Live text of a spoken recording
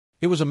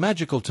It was a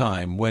magical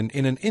time when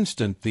in an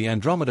instant the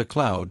Andromeda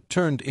cloud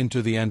turned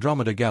into the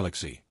Andromeda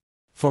Galaxy.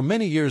 For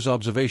many years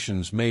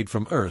observations made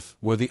from Earth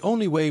were the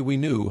only way we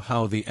knew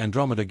how the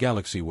Andromeda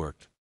Galaxy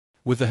worked.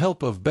 With the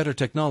help of better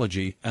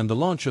technology and the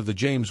launch of the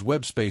James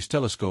Webb Space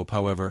Telescope,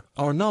 however,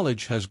 our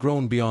knowledge has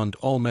grown beyond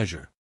all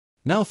measure.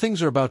 Now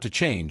things are about to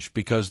change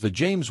because the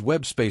James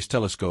Webb Space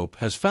Telescope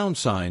has found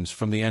signs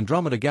from the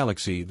Andromeda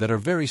Galaxy that are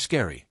very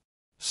scary.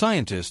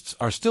 Scientists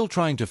are still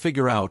trying to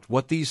figure out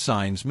what these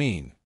signs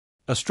mean.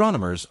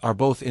 Astronomers are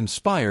both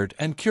inspired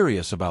and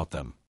curious about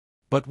them.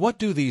 But what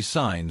do these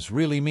signs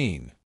really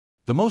mean?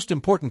 The most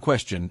important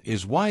question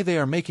is why they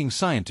are making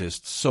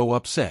scientists so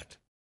upset.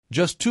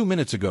 Just 2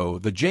 minutes ago,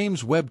 the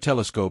James Webb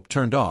Telescope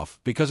turned off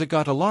because it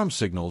got alarm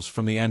signals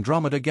from the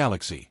Andromeda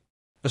Galaxy.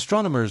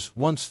 Astronomers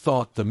once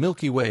thought the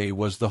Milky Way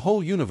was the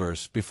whole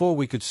universe before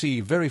we could see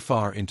very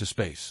far into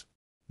space.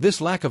 This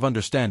lack of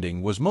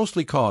understanding was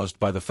mostly caused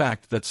by the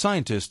fact that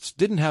scientists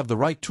didn't have the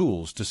right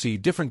tools to see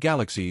different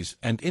galaxies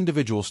and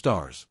individual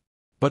stars.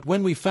 But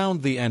when we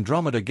found the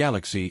Andromeda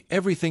Galaxy,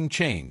 everything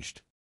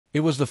changed. It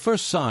was the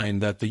first sign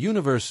that the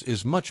universe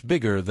is much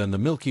bigger than the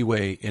Milky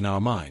Way in our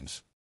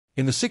minds.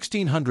 In the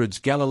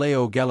 1600s,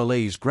 Galileo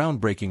Galilei's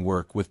groundbreaking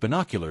work with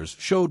binoculars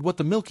showed what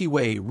the Milky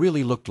Way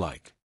really looked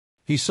like.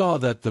 He saw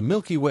that the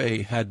Milky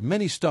Way had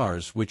many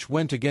stars, which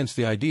went against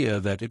the idea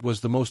that it was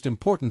the most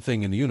important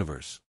thing in the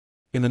universe.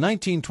 In the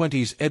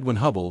 1920s, Edwin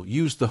Hubble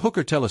used the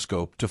Hooker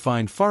telescope to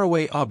find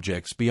faraway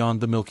objects beyond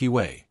the Milky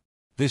Way.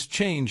 This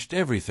changed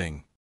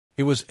everything.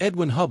 It was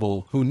Edwin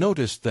Hubble who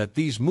noticed that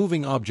these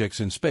moving objects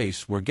in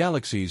space were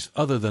galaxies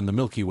other than the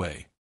Milky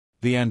Way.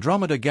 The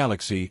Andromeda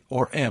Galaxy,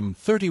 or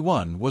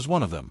M31, was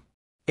one of them.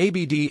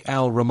 Abd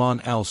al-Rahman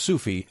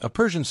al-Sufi, a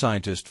Persian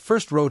scientist,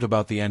 first wrote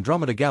about the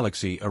Andromeda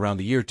Galaxy around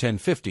the year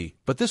 1050,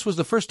 but this was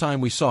the first time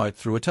we saw it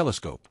through a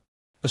telescope.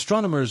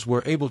 Astronomers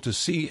were able to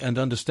see and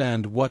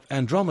understand what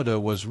Andromeda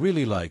was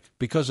really like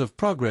because of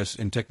progress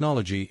in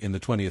technology in the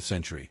 20th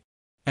century.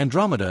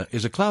 Andromeda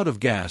is a cloud of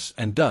gas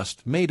and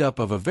dust made up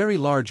of a very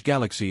large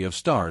galaxy of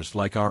stars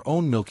like our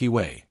own Milky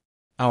Way.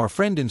 Our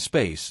friend in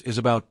space is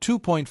about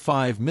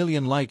 2.5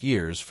 million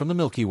light-years from the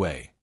Milky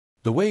Way.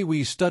 The way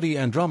we study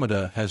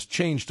Andromeda has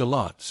changed a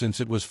lot since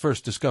it was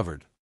first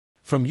discovered.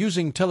 From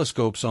using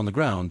telescopes on the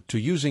ground to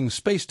using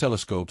space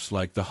telescopes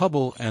like the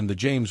Hubble and the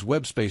James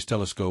Webb Space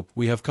Telescope,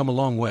 we have come a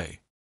long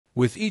way.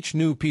 With each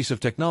new piece of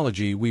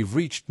technology, we've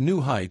reached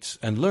new heights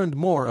and learned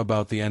more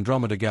about the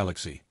Andromeda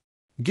Galaxy.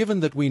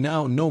 Given that we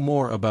now know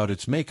more about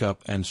its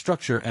makeup and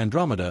structure,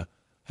 Andromeda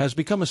has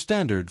become a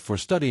standard for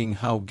studying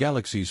how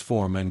galaxies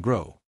form and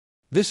grow.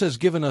 This has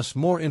given us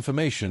more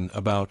information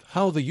about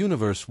how the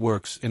universe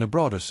works in a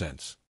broader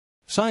sense.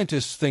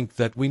 Scientists think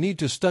that we need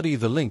to study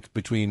the link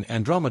between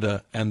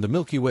Andromeda and the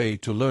Milky Way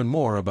to learn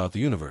more about the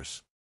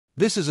universe.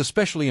 This is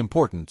especially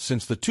important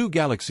since the two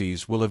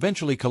galaxies will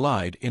eventually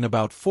collide in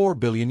about 4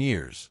 billion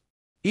years.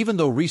 Even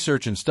though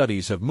research and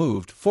studies have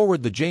moved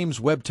forward, the James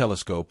Webb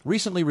Telescope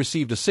recently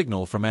received a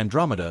signal from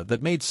Andromeda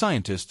that made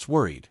scientists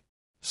worried.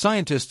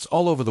 Scientists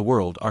all over the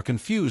world are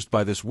confused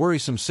by this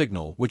worrisome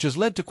signal, which has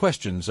led to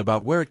questions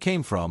about where it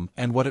came from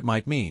and what it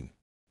might mean.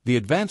 The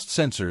advanced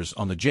sensors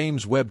on the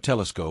James Webb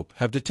Telescope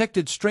have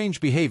detected strange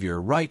behavior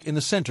right in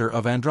the center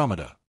of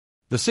Andromeda.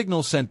 The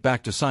signal sent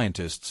back to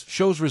scientists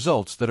shows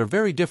results that are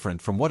very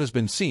different from what has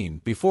been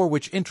seen before,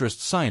 which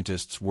interests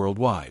scientists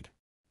worldwide.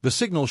 The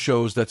signal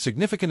shows that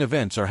significant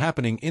events are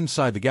happening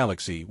inside the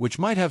galaxy, which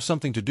might have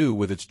something to do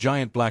with its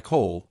giant black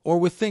hole or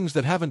with things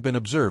that haven't been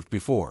observed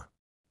before.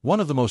 One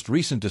of the most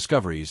recent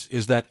discoveries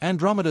is that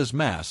Andromeda's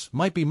mass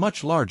might be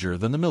much larger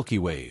than the Milky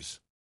Way's.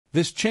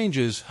 This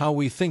changes how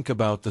we think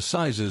about the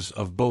sizes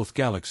of both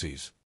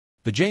galaxies.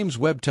 The James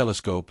Webb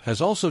Telescope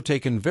has also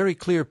taken very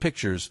clear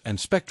pictures and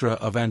spectra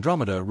of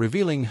Andromeda,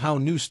 revealing how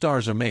new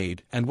stars are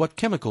made and what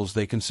chemicals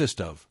they consist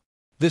of.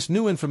 This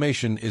new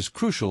information is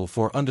crucial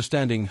for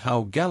understanding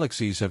how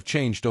galaxies have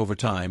changed over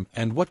time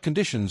and what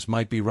conditions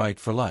might be right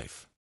for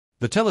life.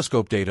 The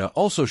telescope data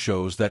also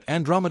shows that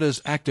Andromeda's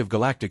active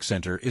galactic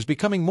center is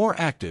becoming more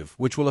active,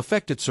 which will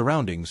affect its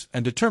surroundings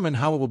and determine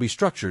how it will be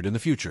structured in the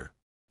future.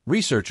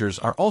 Researchers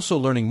are also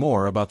learning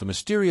more about the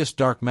mysterious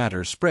dark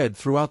matter spread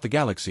throughout the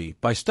galaxy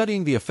by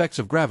studying the effects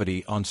of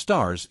gravity on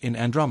stars in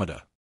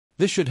Andromeda.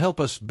 This should help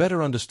us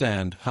better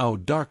understand how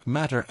dark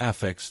matter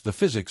affects the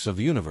physics of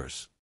the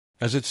universe.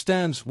 As it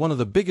stands, one of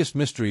the biggest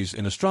mysteries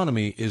in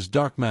astronomy is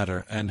dark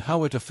matter and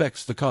how it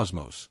affects the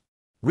cosmos.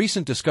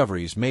 Recent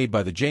discoveries made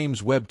by the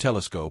James Webb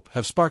Telescope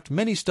have sparked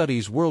many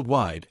studies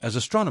worldwide as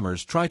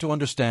astronomers try to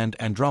understand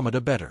Andromeda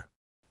better.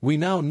 We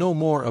now know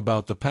more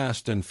about the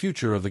past and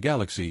future of the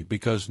galaxy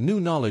because new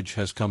knowledge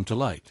has come to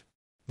light.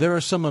 There are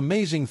some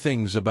amazing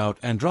things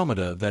about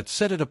Andromeda that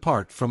set it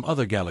apart from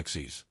other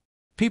galaxies.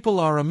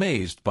 People are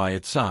amazed by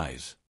its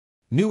size.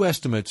 New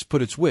estimates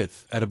put its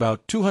width at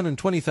about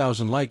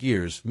 220,000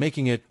 light-years,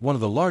 making it one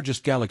of the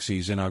largest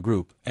galaxies in our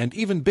group and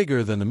even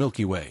bigger than the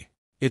Milky Way.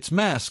 Its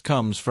mass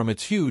comes from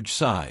its huge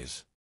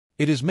size.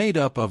 It is made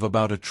up of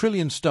about 1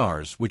 trillion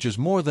stars, which is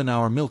more than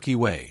our Milky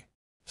Way.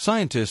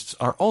 Scientists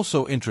are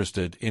also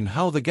interested in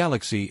how the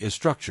galaxy is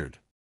structured.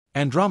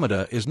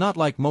 Andromeda is not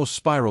like most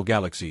spiral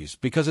galaxies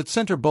because its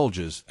center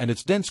bulges and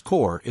its dense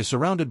core is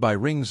surrounded by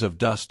rings of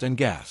dust and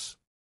gas.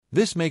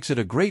 This makes it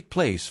a great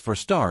place for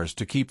stars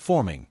to keep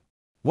forming.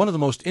 One of the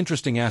most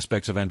interesting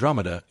aspects of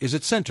Andromeda is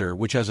its center,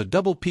 which has a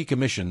double peak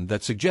emission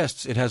that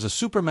suggests it has a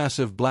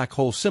supermassive black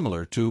hole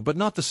similar to but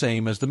not the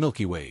same as the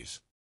Milky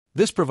Way's.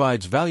 This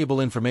provides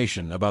valuable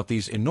information about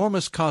these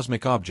enormous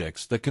cosmic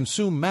objects that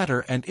consume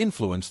matter and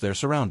influence their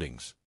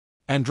surroundings.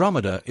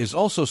 Andromeda is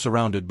also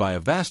surrounded by a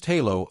vast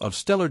halo of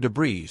stellar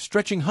debris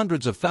stretching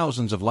hundreds of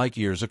thousands of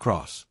light-years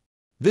across.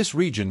 This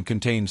region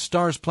contains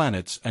stars,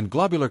 planets, and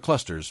globular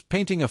clusters,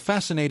 painting a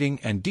fascinating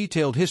and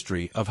detailed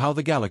history of how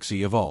the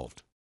galaxy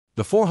evolved.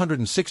 The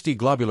 460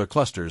 globular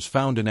clusters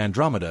found in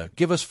Andromeda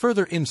give us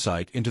further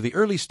insight into the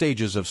early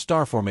stages of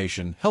star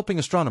formation, helping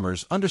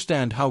astronomers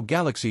understand how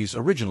galaxies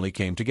originally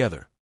came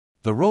together.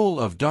 The role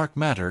of dark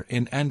matter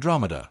in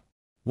Andromeda.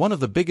 One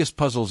of the biggest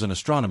puzzles in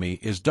astronomy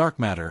is dark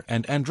matter,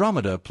 and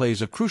Andromeda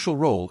plays a crucial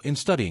role in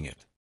studying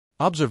it.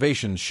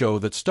 Observations show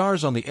that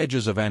stars on the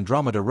edges of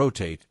Andromeda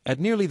rotate at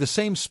nearly the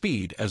same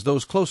speed as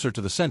those closer to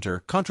the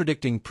center,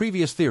 contradicting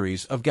previous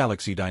theories of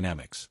galaxy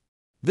dynamics.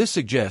 This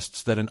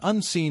suggests that an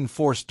unseen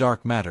force,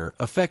 dark matter,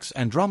 affects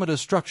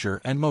Andromeda's structure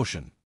and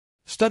motion.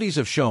 Studies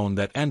have shown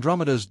that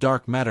Andromeda's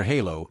dark matter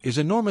halo is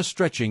enormous,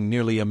 stretching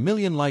nearly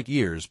 1,000,000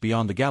 light-years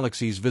beyond the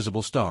galaxy's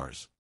visible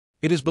stars.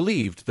 It is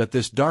believed that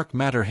this dark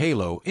matter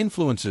halo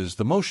influences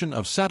the motion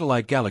of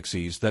satellite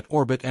galaxies that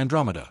orbit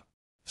Andromeda.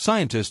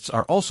 Scientists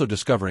are also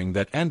discovering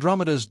that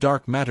Andromeda's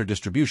dark matter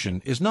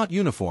distribution is not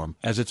uniform,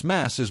 as its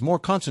mass is more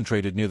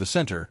concentrated near the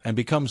center and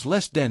becomes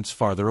less dense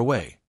farther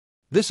away.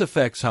 This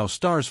affects how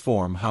stars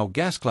form, how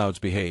gas clouds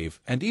behave,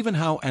 and even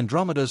how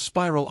Andromeda's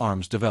spiral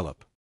arms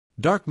develop.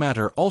 Dark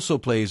matter also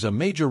plays a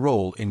major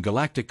role in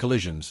galactic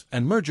collisions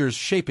and mergers,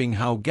 shaping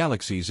how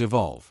galaxies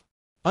evolve.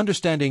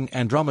 Understanding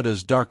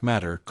Andromeda's dark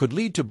matter could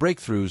lead to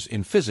breakthroughs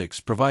in physics,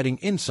 providing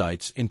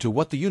insights into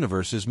what the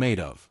universe is made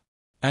of.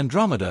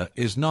 Andromeda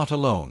is not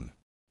alone.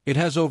 It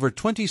has over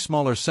 20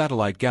 smaller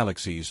satellite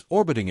galaxies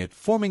orbiting it,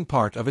 forming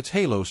part of its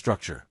halo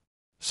structure.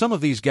 Some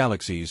of these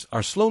galaxies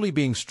are slowly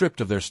being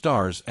stripped of their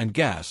stars and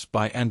gas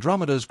by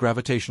Andromeda's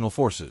gravitational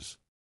forces.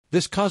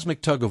 This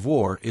cosmic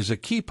tug-of-war is a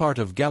key part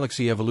of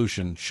galaxy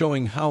evolution,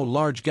 showing how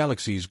large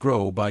galaxies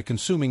grow by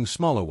consuming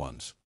smaller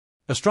ones.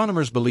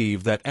 Astronomers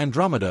believe that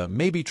Andromeda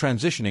may be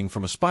transitioning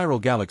from a spiral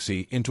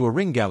galaxy into a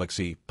ring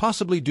galaxy,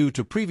 possibly due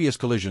to previous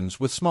collisions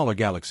with smaller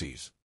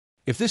galaxies.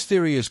 If this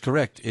theory is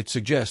correct, it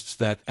suggests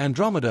that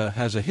Andromeda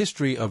has a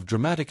history of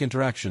dramatic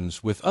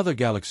interactions with other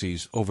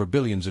galaxies over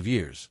billions of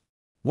years.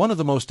 One of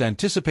the most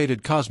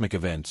anticipated cosmic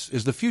events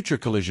is the future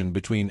collision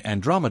between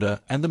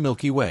Andromeda and the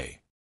Milky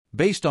Way.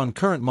 Based on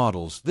current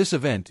models, this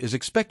event is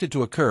expected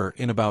to occur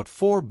in about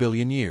 4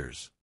 billion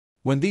years.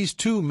 When these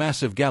two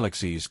massive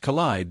galaxies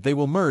collide, they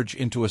will merge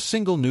into a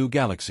single new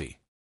galaxy.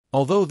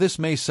 Although this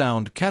may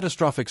sound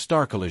catastrophic,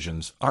 star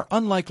collisions are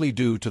unlikely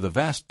due to the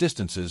vast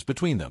distances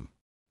between them.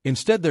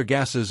 Instead, their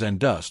gases and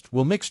dust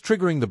will mix,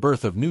 triggering the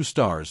birth of new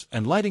stars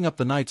and lighting up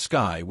the night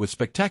sky with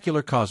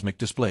spectacular cosmic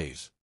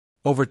displays.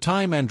 Over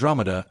time,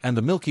 Andromeda and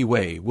the Milky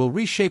Way will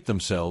reshape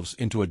themselves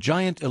into a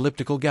giant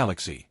elliptical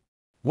galaxy.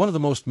 One of the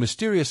most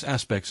mysterious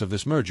aspects of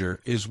this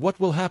merger is what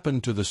will happen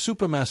to the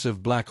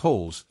supermassive black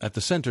holes at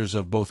the centers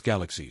of both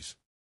galaxies.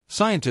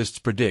 Scientists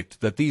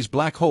predict that these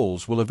black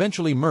holes will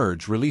eventually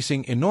merge,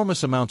 releasing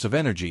enormous amounts of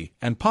energy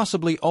and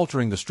possibly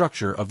altering the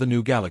structure of the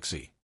new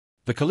galaxy.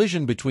 The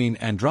collision between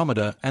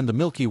Andromeda and the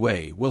Milky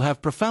Way will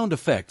have profound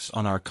effects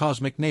on our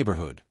cosmic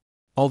neighborhood.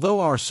 Although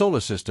our solar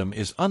system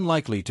is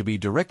unlikely to be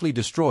directly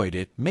destroyed,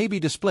 it may be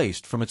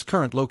displaced from its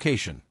current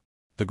location.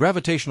 The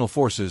gravitational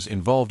forces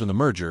involved in the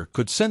merger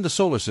could send the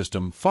solar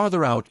system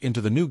farther out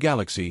into the new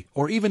galaxy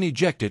or even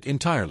eject it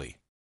entirely.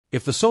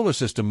 If the solar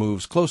system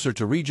moves closer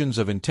to regions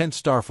of intense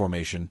star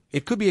formation,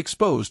 it could be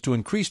exposed to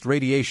increased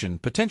radiation,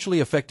 potentially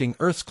affecting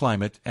Earth's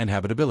climate and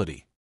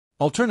habitability.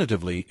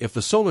 Alternatively, if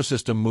the solar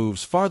system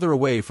moves farther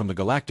away from the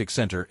galactic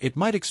center, it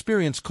might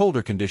experience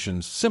colder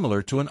conditions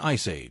similar to an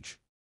ice age.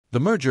 The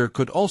merger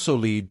could also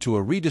lead to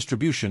a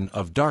redistribution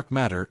of dark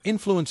matter,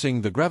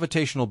 influencing the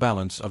gravitational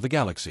balance of the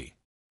galaxy.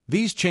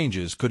 These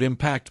changes could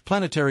impact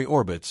planetary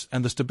orbits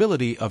and the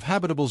stability of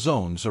habitable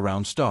zones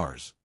around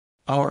stars.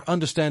 Our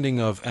understanding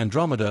of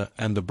Andromeda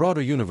and the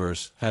broader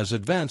universe has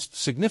advanced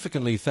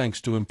significantly thanks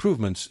to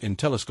improvements in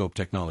telescope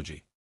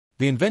technology.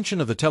 The invention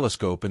of the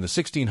telescope in the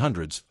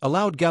 1600s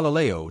allowed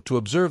Galileo to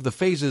observe the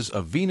phases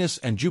of Venus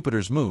and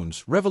Jupiter's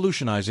moons,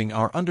 revolutionizing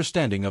our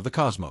understanding of the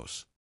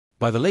cosmos.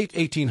 By the late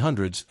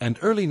 1800s and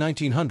early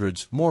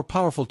 1900s, more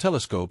powerful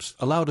telescopes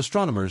allowed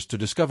astronomers to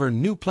discover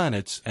new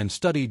planets and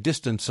study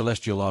distant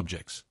celestial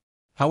objects.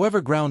 However,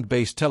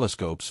 ground-based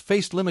telescopes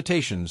faced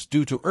limitations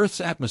due to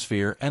Earth's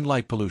atmosphere and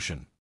light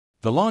pollution.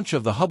 The launch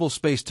of the Hubble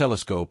Space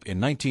Telescope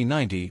in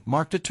 1990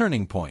 marked a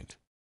turning point.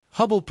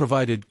 Hubble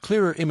provided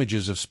clearer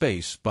images of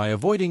space by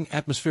avoiding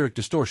atmospheric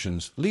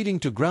distortions, leading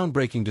to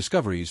groundbreaking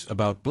discoveries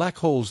about black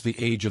holes, the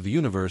age of the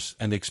universe,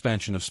 and the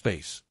expansion of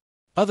space.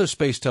 Other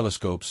space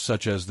telescopes,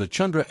 such as the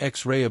Chandra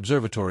X-ray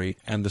Observatory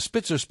and the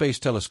Spitzer Space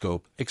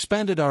Telescope,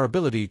 expanded our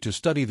ability to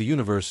study the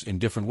universe in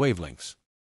different wavelengths.